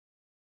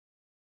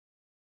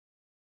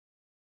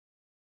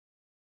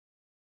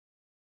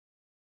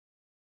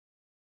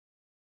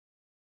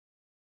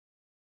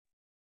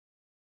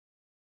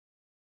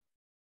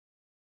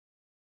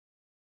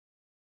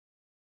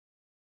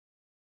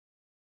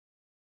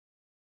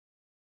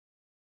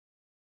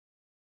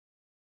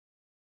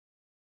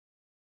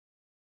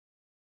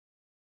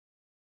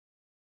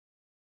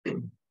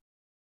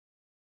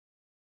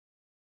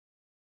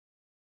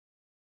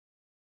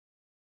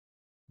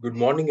Good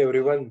morning,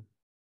 everyone,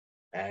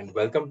 and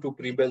welcome to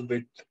Prebell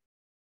with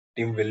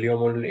Team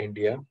William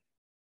India.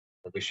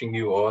 Wishing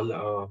you all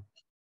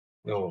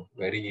a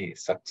very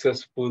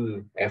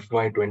successful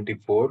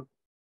FY24.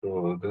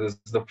 So this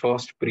is the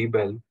first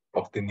Prebell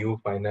of the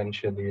new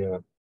financial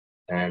year,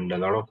 and a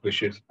lot of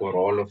wishes for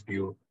all of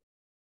you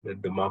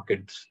that the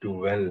markets do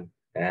well,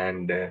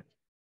 and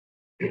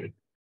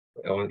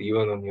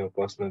even on your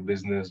personal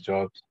business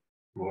jobs,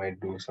 you might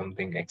do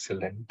something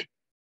excellent.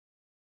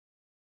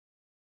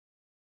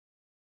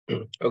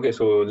 Okay,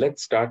 so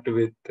let's start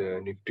with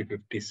Nifty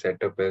 50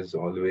 setup as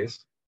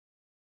always.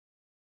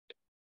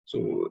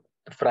 So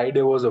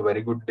Friday was a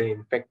very good day.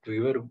 In fact,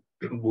 we were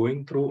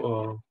going through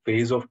a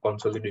phase of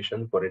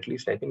consolidation for at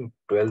least I think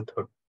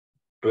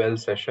 12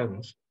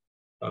 sessions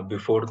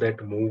before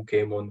that move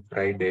came on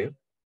Friday.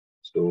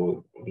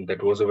 So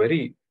that was a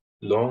very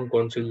long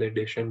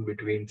consolidation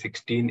between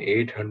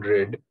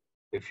 16,800,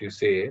 if you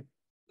say,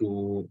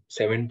 to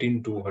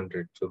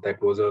 17,200. So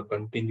that was a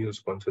continuous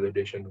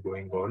consolidation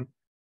going on.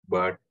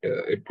 But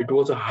it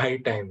was a high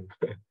time,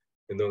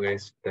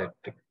 guys, that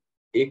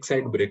एक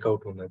side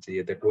breakout होना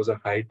चाहिए. That was a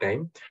high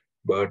time,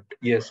 but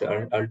yes,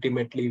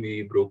 ultimately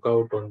we broke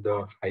out on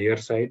the higher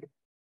side,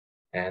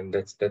 and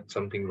that's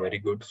something very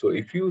good. So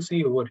if you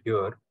see over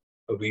here,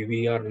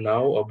 we are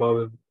now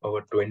above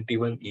our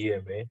 21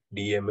 EMA,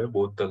 DMA,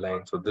 both the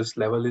lines. So this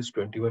level is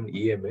 21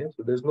 EMA.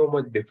 So there's no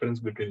much difference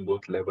between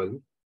both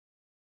level.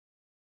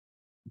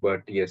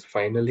 But yes,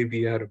 finally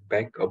we are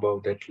back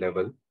above that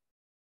level.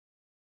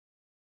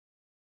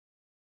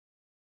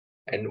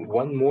 And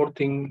one more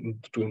thing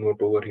to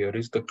note over here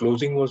is the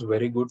closing was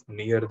very good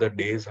near the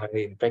day's high,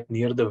 in fact,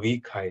 near the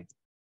week high.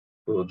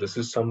 So this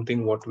is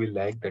something what we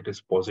like, that is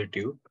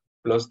positive.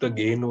 Plus the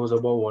gain was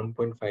about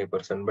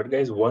 1.5%. But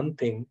guys, one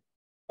thing,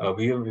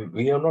 we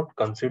have not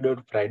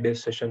considered Friday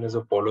session as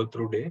a follow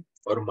through day,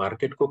 और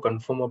market को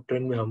confirm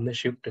uptrend में हमने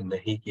shift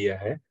नहीं किया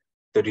है.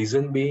 The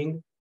reason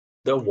being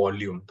the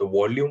volume. The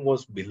volume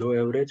was below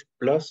average,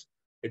 plus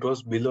it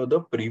was below the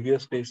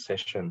previous day's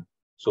session.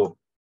 So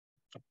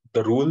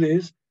the rule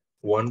is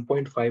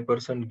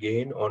 1.5%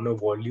 gain on a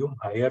volume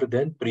higher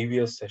than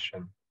previous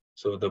session.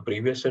 So the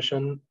previous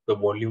session, the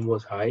volume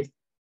was high.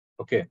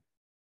 Okay,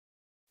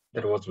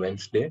 that was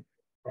Wednesday,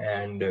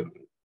 and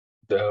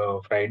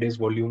the Friday's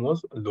volume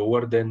was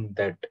lower than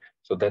that.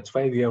 So that's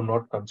why we have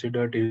not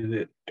considered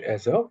it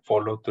as a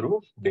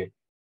follow-through day.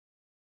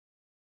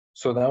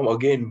 So now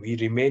again, we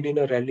remain in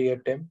a rally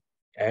attempt,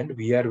 and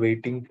we are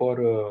waiting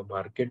for a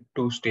market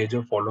to stage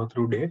a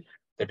follow-through day.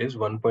 That is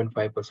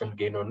 1.5%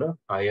 gain on a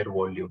higher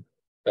volume.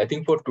 I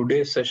think for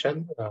today's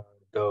session,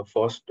 the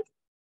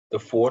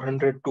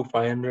 400 to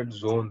 500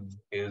 zone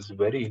is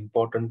very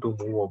important to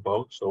move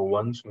above. So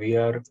once we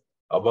are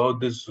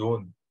above this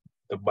zone,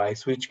 the buy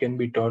switch can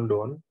be turned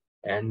on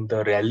and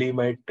the rally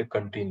might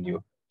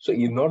continue. So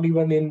not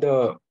even in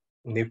the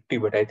Nifty,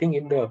 but I think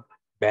in the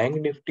Bank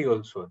Nifty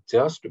also.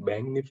 Just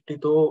Bank Nifty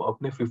तो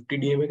अपने 50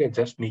 DMA के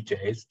just नीचे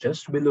है. It's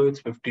just below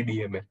its 50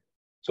 DMA.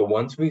 So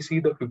once we see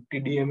the 50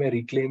 DMA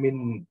reclaim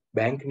in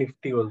Bank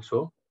Nifty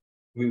also,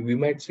 we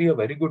might see a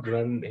very good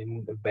run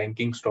in the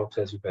banking stocks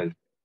as well.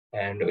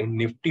 And in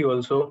Nifty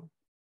also,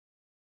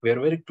 we are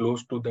very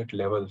close to that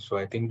level. So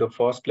I think the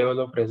first level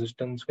of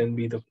resistance can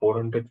be the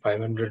 400,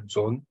 500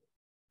 zone.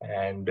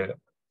 And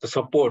the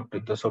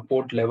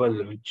support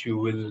level which you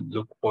will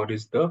look for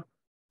is the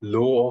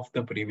low of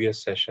the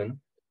previous session.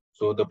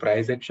 So the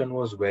price action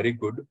was very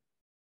good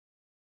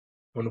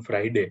on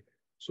Friday.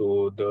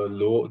 So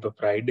the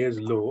Friday's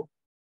low,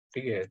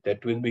 okay,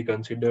 that will be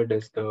considered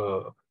as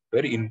the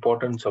very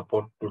important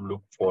support to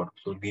look for.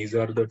 So these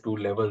are the two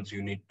levels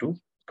you need to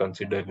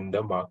consider in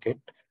the market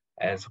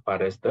as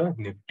far as the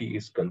Nifty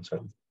is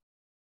concerned.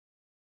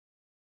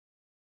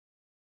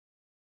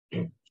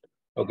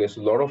 Okay,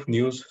 so a lot of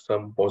news,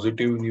 some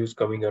positive news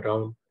coming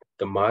around.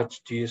 The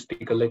March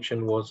GST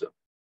collection was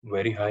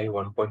very high,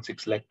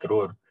 1.6 lakh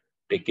crore,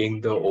 taking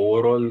the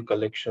overall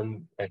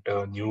collection at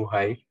a new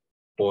high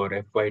for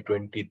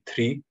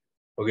FY23.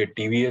 Okay,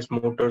 TVS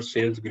Motors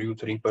sales grew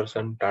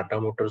 3%, Tata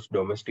Motors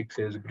domestic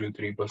sales grew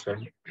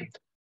 3%.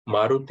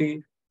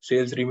 Maruti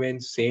sales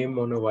remains same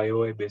on a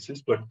YOY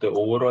basis, but the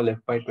overall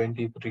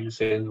FY23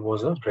 sales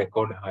was a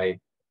record high.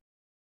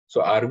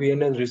 So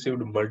RVNL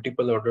received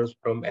multiple orders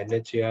from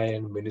NHAI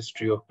and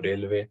Ministry of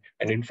Railway.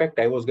 And in fact,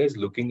 I was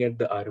looking at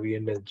the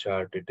RVNL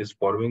chart. It is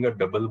forming a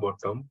double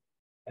bottom,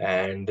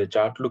 and the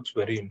chart looks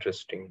very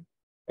interesting.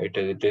 It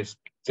is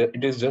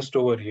just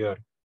over here.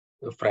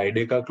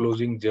 Friday का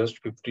closing just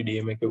 50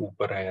 DMA के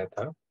ऊपर आया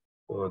था.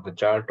 So the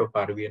chart of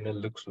RVNL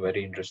looks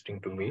very interesting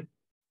to me.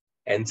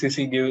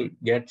 NCC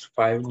gets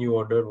 5 new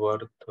order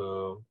worth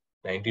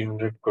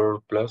 1900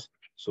 crore plus.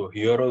 So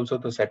here also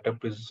the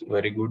setup is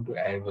very good.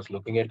 I was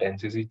looking at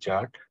NCC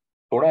chart.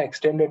 थोड़ा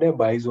extended है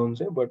buy zone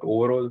से, but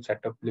overall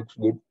setup looks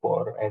good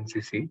for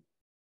NCC.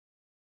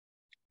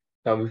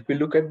 Now if we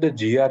look at the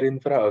GR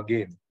Infra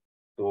again,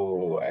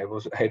 so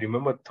I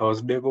remember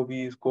Thursday को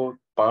भी इसको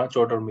 5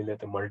 order मिले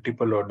थे,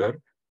 multiple order,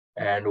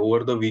 and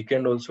over the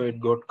weekend also it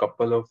got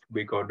couple of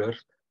big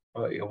orders.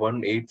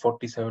 one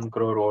 847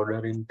 crore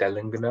order in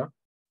Telangana,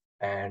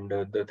 and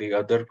the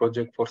other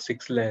project for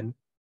 6 lane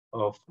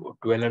of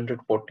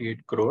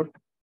 1248 crore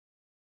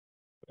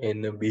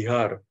in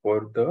Bihar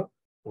for the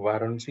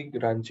Varanasi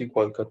Ranchi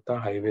Kolkata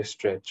highway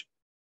stretch.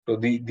 So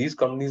these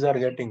companies are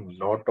getting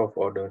lot of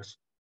orders.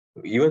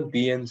 Even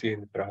PNC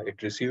Infra,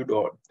 it received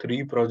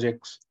 3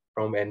 projects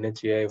from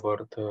NHAI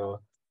worth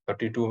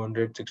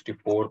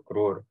 3,264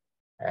 crore.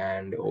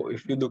 And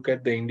if you look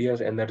at the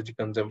India's energy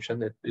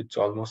consumption, it's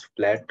almost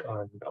flat,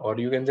 or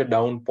you can say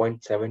down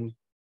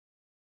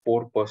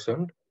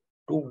 0.74%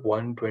 to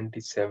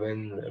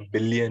 127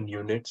 billion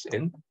units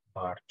in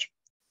March.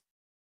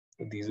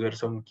 These were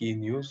some key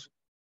news.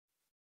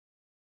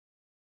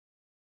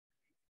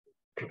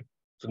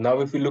 So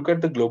now if we look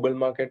at the global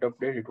market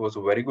update, it was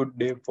a very good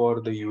day for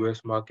the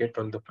US market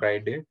on the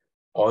Friday.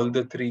 All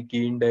the 3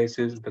 key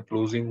indices, the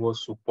closing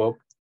was superb,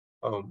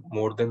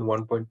 more than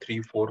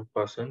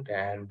 1.34%,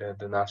 and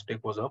the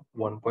Nasdaq was up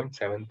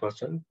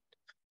 1.7%.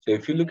 So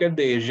if you look at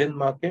the Asian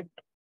market,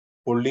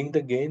 holding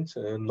the gains,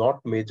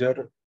 not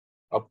major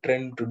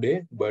uptrend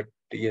today, but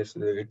yes,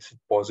 it's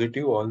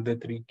positive. All the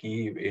 3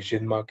 key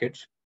Asian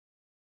markets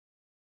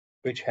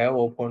which have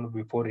opened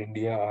before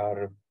India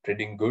are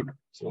trading good.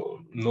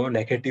 So no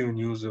negative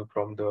news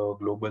from the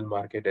global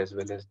market as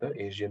well as the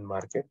Asian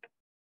market.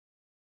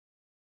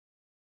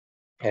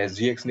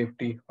 SGX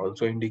Nifty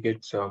also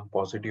indicates some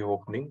positive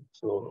opening.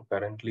 So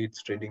currently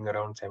it's trading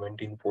around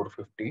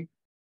 17,450.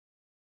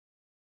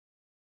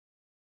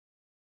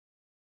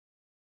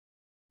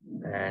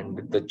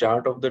 And the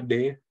chart of the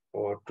day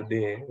for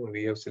today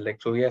we have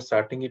selected. So we are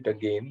starting it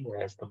again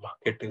as the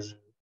market is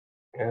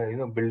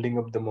building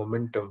up the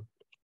momentum.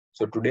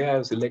 So today I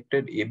have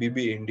selected ABB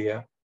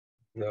India.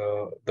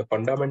 The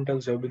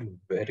fundamentals have been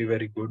very,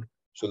 very good.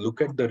 So look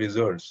at the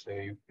results.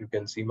 You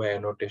can see my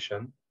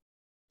annotation.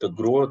 The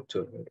growth,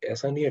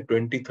 ऐसा नहीं है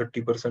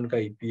 20-30% का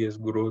EPS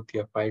growth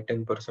या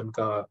 5-10%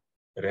 का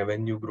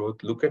revenue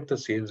growth. Look at the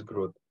sales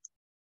growth.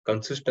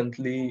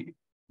 Consistently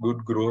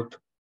good growth,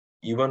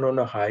 even on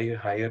a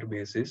higher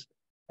basis,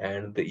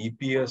 and the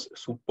EPS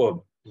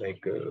superb.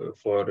 Like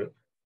for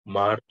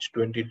March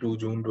 22,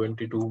 June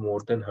 22,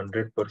 more than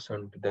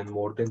 100%, then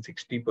more than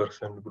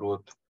 60%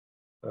 growth,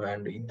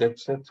 and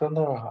that's on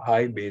a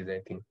high base,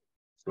 I think.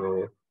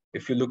 So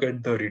if you look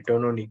at the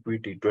return on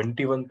equity,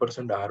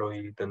 21%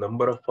 ROE, the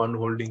number of fund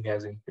holding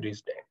has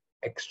increased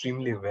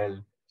extremely well.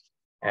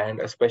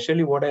 And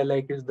especially what I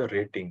like is the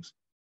ratings.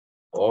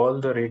 All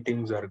the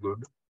ratings are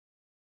good.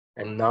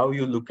 And now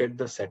you look at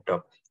the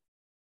setup.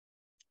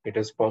 It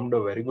has formed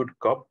a very good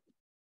cup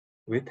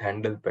with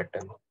handle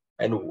pattern.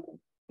 And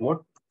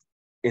what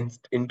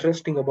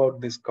interesting about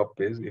this cup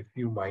is, if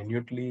you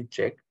minutely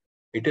check,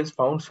 it has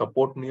found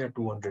support near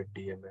 200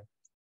 DMA.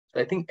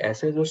 I think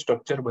ऐसे जो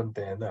structure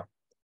बनते हैं ना,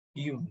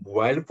 कि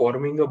while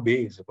forming a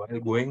base, while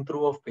going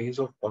through a phase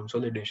of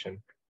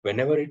consolidation,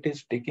 whenever it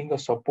is taking a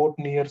support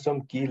near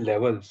some key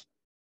levels,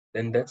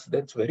 then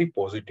that's very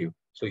positive.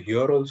 So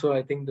here also,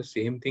 I think the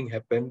same thing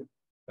happened.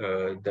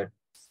 That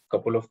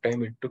couple of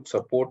time it took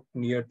support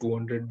near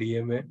 200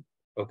 DMA.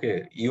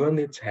 Okay, even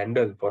its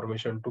handle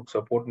formation took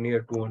support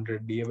near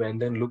 200 DMA,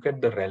 and then look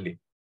at the rally.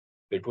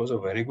 It was a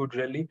very good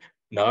rally.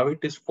 Now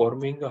it is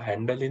forming a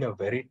handle in a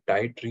very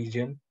tight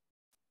region,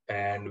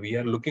 and we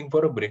are looking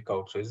for a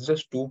breakout. So it's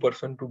just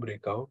 2% to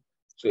break out.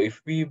 So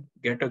if we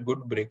get a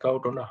good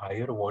breakout on a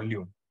higher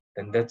volume,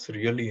 then that's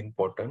really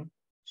important.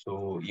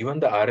 So even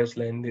the RS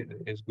line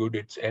is good.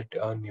 It's at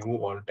a new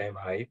all-time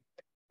high.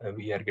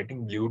 We are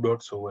getting blue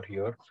dots over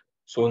here.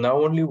 So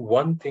now only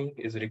one thing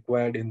is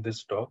required in this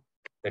stock,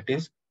 that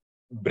is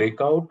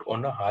breakout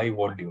on a high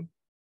volume.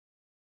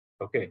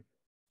 Okay.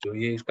 So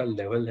ये इसका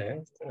level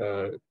है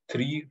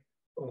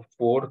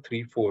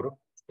 3434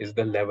 is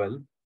the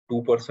level.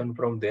 2%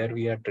 from there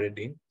we are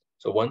trading.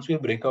 So once we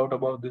break out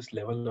above this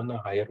level on a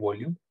higher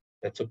volume,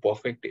 that's a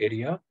perfect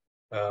area,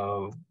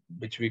 uh,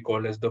 which we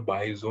call as the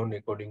buy zone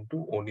according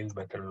to O'Neill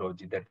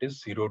methodology. That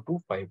is 0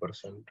 to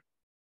 5%.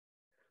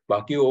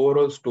 बाकी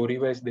overall story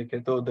wise देखे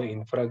तो the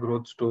infra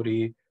growth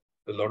story,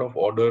 a lot of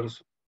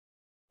orders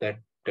that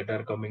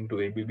are coming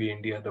to ABB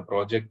India, the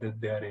project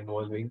that they are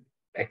involving,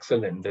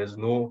 excellent. There's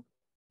no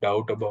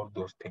doubt about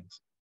those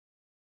things.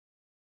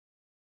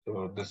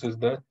 So this is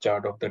the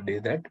chart of the day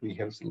that we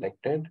have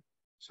selected.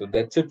 So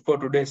that's it for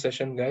today's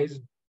session, guys.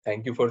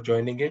 Thank you for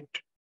joining it.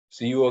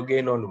 See you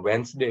again on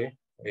Wednesday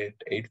at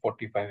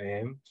 8:45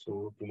 a.m.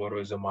 So tomorrow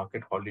is a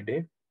market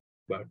holiday,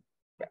 but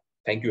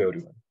thank you,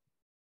 everyone.